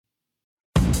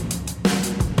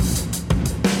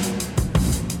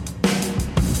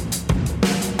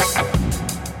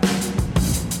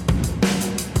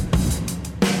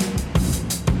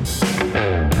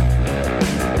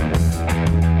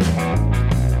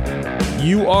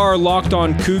You are Locked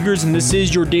On Cougars, and this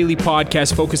is your daily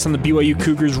podcast focused on the BYU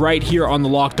Cougars right here on the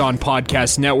Locked On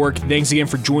Podcast Network. Thanks again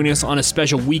for joining us on a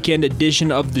special weekend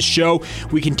edition of the show.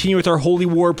 We continue with our Holy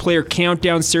War Player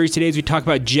Countdown series today as we talk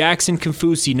about Jackson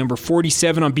Kaufusi, number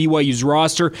 47 on BYU's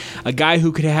roster, a guy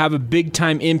who could have a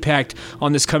big-time impact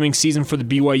on this coming season for the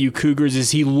BYU Cougars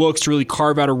as he looks to really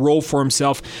carve out a role for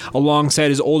himself alongside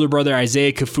his older brother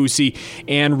Isaiah Kaufusi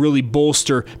and really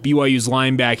bolster BYU's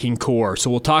linebacking core.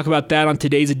 So we'll talk about that on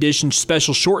today's edition,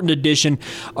 special shortened edition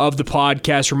of the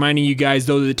podcast. Reminding you guys,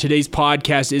 though, that today's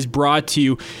podcast is brought to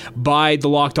you by the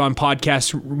Locked On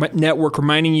Podcast Network.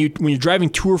 Reminding you, when you're driving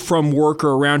to or from work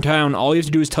or around town, all you have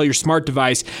to do is tell your smart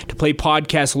device to play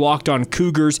podcast Locked On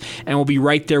Cougars, and we'll be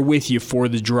right there with you for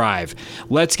the drive.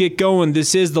 Let's get going.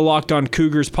 This is the Locked On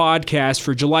Cougars podcast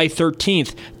for July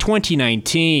 13th,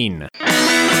 2019.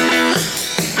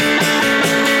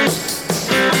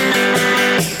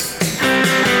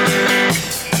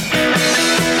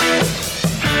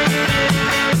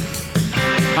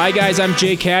 Hi guys, I'm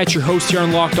Jake Hatch, your host here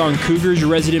on Locked On Cougars,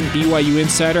 your resident BYU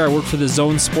insider. I work for the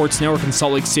Zone Sports Network in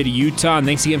Salt Lake City, Utah, and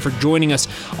thanks again for joining us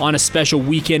on a special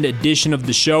weekend edition of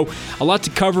the show. A lot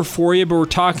to cover for you, but we're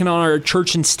talking on our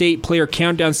Church and State Player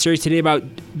Countdown series today about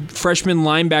freshman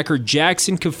linebacker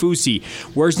Jackson Kaufusi.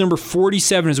 Wears number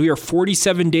 47 as we are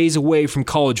 47 days away from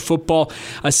college football.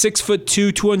 A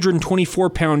 6'2",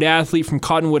 224-pound athlete from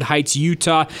Cottonwood Heights,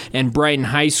 Utah, and Brighton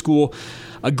High School.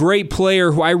 A great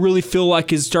player who I really feel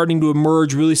like is starting to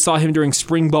emerge. Really saw him during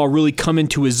spring ball really come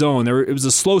into his own. It was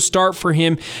a slow start for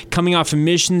him coming off a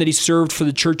mission that he served for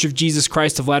the Church of Jesus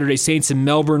Christ of Latter-day Saints in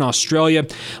Melbourne, Australia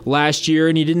last year,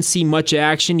 and he didn't see much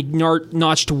action. He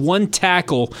notched one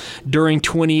tackle during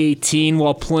 2018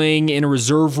 while playing in a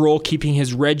reserve role, keeping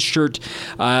his red shirt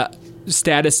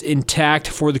status intact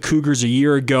for the Cougars a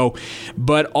year ago.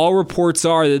 But all reports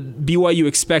are that BYU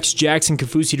expects Jackson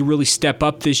Kaufusi to really step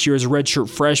up this year as a redshirt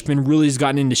freshman, really has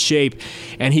gotten into shape,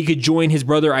 and he could join his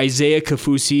brother Isaiah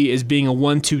Kaufusi as being a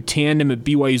 1-2 tandem at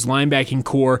BYU's linebacking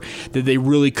core that they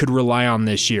really could rely on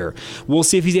this year. We'll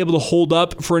see if he's able to hold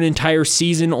up for an entire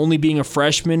season, only being a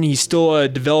freshman. He's still a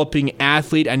developing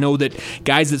athlete. I know that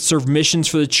guys that serve missions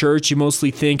for the church, you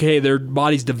mostly think, hey, their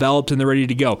body's developed and they're ready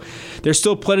to go. There's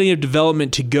still plenty of development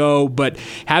to go, but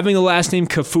having the last name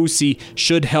Kaufusi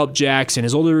should help Jackson.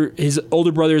 His older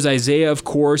brother is Isaiah, of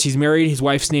course. He's married. His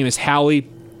wife's name is Hallie.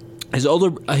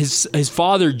 His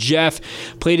father, Jeff,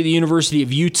 played at the University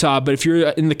of Utah, but if you're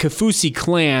in the Kaufusi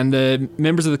clan, the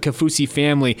members of the Kaufusi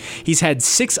family, he's had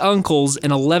 6 uncles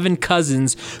and 11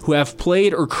 cousins who have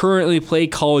played or currently play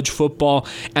college football,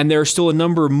 and there are still a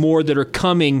number more that are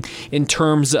coming in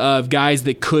terms of guys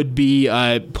that could be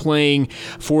playing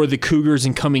for the Cougars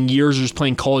in coming years or just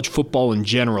playing college football in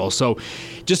general. So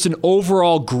just an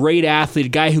overall great athlete, a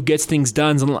guy who gets things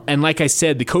done. And like I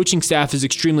said, the coaching staff is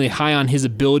extremely high on his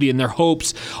ability, and their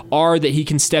hopes are that he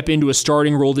can step into a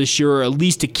starting role this year, or at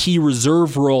least a key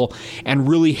reserve role, and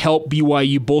really help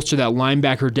BYU bolster that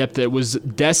linebacker depth that was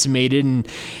decimated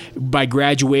by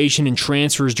graduation and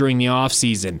transfers during the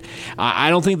offseason.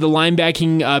 I don't think the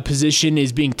linebacking position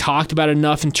is being talked about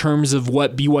enough in terms of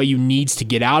what BYU needs to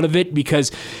get out of it,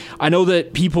 because I know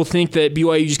that people think that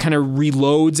BYU just kind of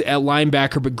reloads at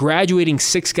linebacker, but graduating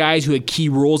 6 guys who had key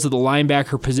roles at the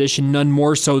linebacker position, none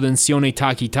more so than Sione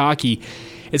Takitaki,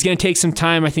 it's going to take some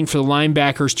time, I think, for the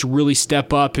linebackers to really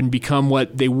step up and become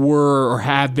what they were or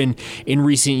have been in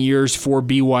recent years for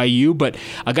BYU. But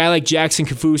a guy like Jackson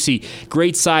Kaufusi,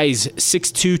 great size,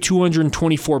 6'2",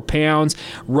 224 pounds,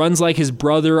 runs like his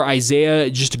brother Isaiah,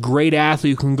 just a great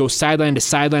athlete who can go sideline to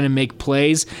sideline and make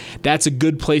plays. That's a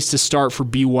good place to start for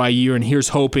BYU, and here's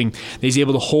hoping that he's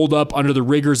able to hold up under the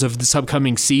rigors of this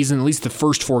upcoming season, at least the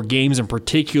first 4 games in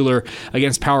particular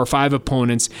against Power 5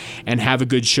 opponents, and have a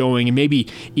good showing, and maybe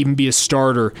even be a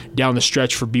starter down the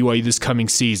stretch for BYU this coming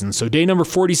season. So day number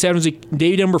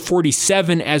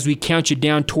 47 as we count you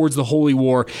down towards the Holy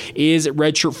War is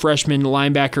redshirt freshman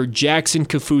linebacker Jackson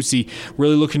Kaufusi,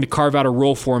 really looking to carve out a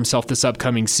role for himself this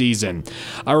upcoming season.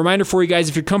 A reminder for you guys,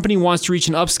 if your company wants to reach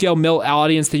an upscale male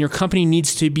audience, then your company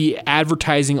needs to be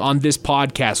advertising on this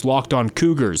podcast, Locked On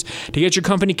Cougars. To get your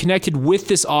company connected with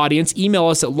this audience, email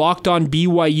us at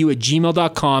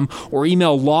lockedonbyu@gmail.com or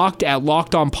email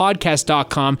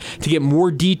locked@lockedonpodcast.com to get more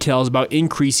details about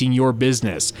increasing your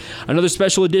business. Another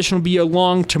special edition will be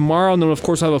along tomorrow, and then of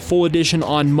course I'll have a full edition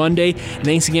on Monday.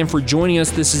 Thanks again for joining us.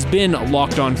 This has been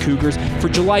Locked On Cougars for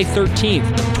July 13th,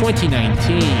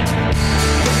 2019.